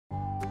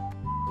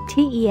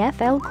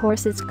TEFL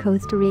courses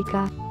Costa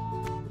Rica.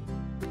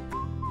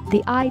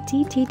 The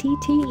ITTT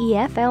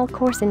TEFL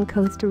course in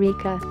Costa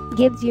Rica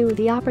gives you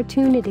the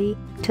opportunity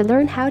to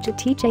learn how to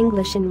teach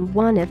English in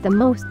one of the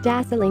most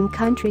dazzling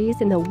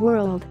countries in the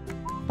world.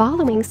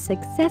 Following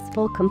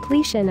successful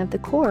completion of the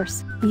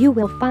course, you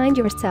will find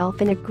yourself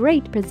in a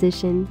great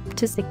position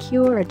to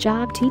secure a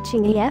job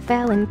teaching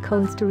EFL in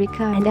Costa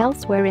Rica and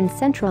elsewhere in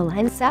Central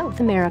and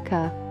South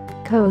America.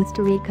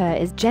 Costa Rica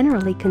is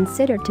generally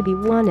considered to be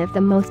one of the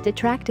most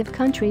attractive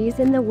countries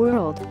in the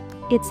world.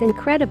 Its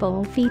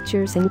incredible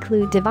features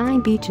include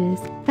divine beaches,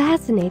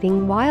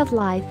 fascinating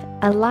wildlife,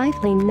 a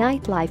lively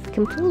nightlife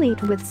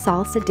complete with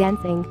salsa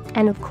dancing,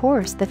 and of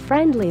course the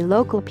friendly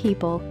local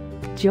people.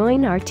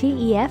 Join our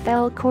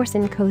TEFL course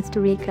in Costa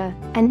Rica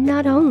and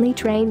not only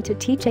train to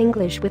teach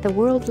English with a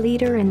world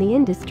leader in the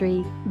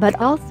industry, but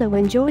also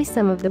enjoy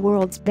some of the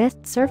world's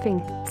best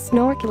surfing,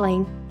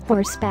 snorkelling,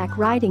 horseback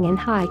riding and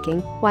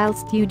hiking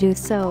whilst you do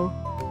so.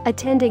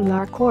 Attending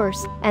our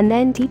course and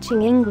then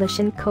teaching English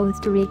in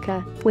Costa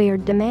Rica, where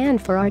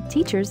demand for our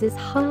teachers is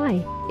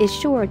high, is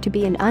sure to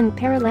be an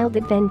unparalleled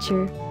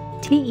adventure.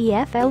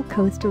 TEFL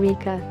Costa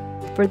Rica.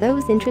 For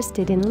those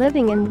interested in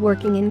living and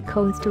working in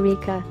Costa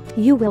Rica,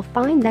 you will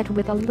find that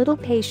with a little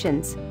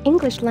patience,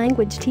 English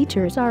language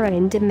teachers are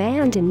in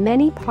demand in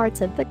many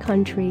parts of the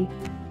country.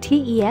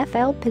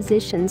 TEFL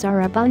positions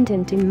are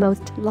abundant in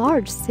most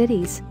large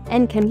cities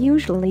and can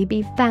usually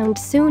be found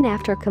soon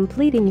after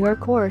completing your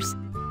course.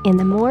 In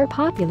the more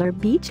popular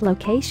beach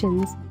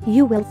locations,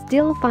 you will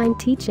still find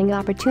teaching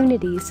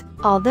opportunities,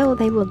 although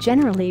they will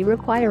generally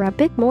require a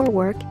bit more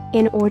work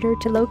in order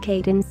to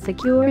locate and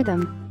secure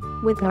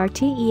them. With our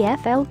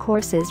TEFL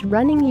courses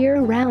running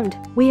year-round,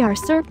 we are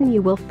certain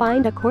you will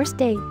find a course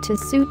date to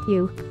suit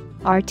you.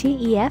 Our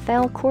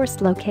TEFL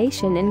course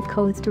location in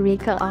Costa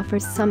Rica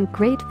offers some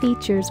great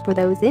features for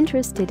those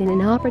interested in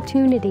an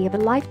opportunity of a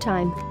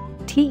lifetime.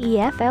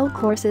 TEFL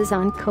courses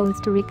on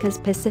Costa Rica's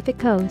Pacific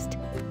coast.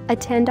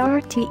 Attend our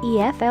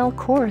TEFL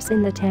course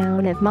in the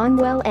town of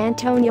Manuel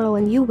Antonio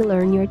and you will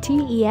earn your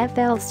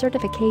TEFL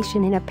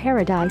certification in a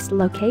paradise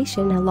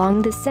location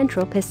along the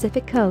central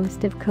Pacific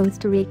coast of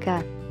Costa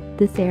Rica.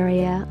 This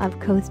area of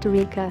Costa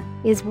Rica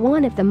is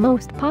one of the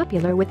most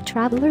popular with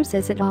travelers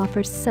as it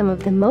offers some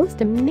of the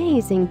most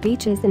amazing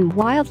beaches and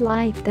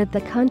wildlife that the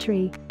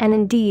country, and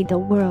indeed the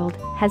world,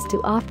 has to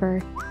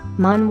offer.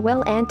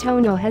 Manuel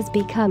Antonio has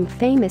become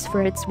famous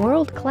for its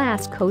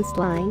world-class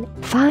coastline,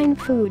 fine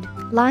food,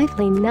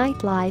 lively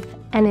nightlife,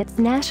 and its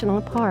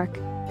national park.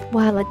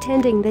 While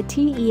attending the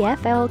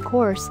TEFL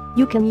course,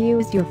 you can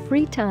use your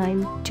free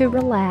time to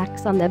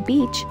relax on the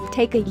beach,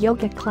 take a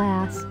yoga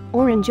class,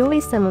 or enjoy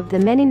some of the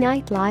many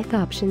nightlife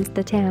options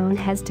the town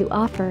has to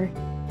offer.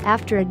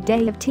 After a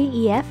day of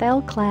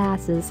TEFL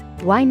classes,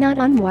 why not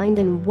unwind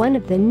in one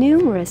of the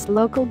numerous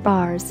local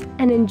bars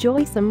and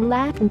enjoy some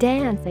Latin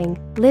dancing,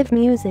 live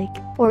music,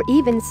 or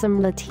even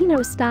some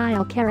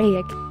Latino-style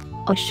karaoke?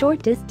 A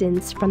short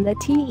distance from the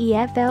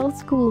TEFL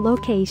school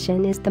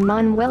location is the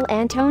Manuel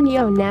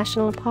Antonio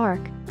National Park.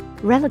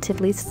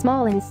 Relatively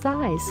small in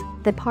size,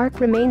 the park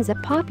remains a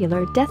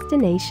popular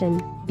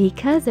destination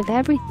because of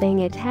everything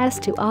it has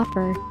to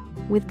offer.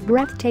 With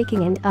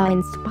breathtaking and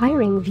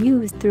awe-inspiring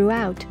views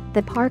throughout,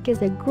 the park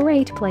is a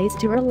great place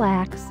to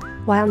relax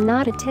while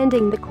not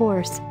attending the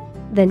course.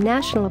 The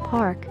national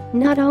park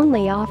not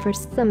only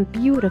offers some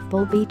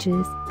beautiful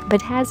beaches,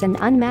 but has an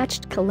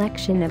unmatched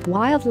collection of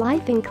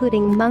wildlife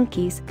including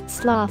monkeys,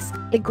 sloths,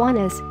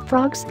 iguanas,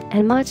 frogs,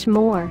 and much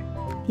more.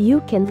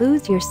 You can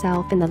lose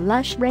yourself in the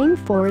lush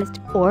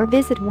rainforest or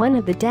visit one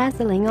of the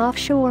dazzling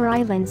offshore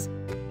islands.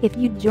 If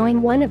you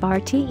join one of our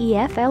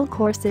TEFL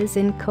courses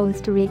in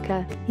Costa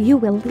Rica, you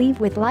will leave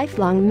with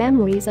lifelong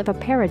memories of a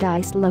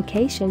paradise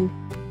location.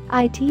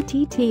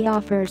 ITTT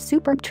offers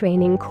superb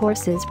training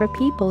courses for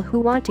people who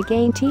want to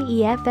gain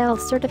TEFL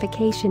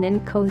certification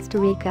in Costa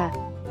Rica.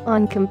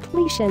 On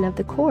completion of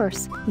the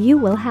course, you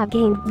will have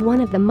gained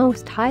one of the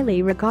most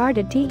highly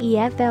regarded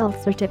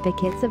TEFL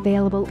certificates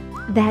available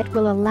that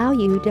will allow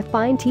you to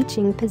find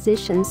teaching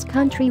positions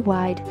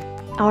countrywide.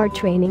 Our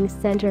training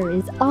center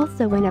is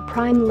also in a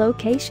prime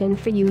location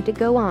for you to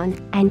go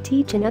on and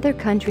teach in other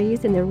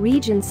countries in the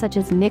region such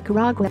as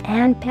Nicaragua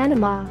and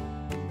Panama.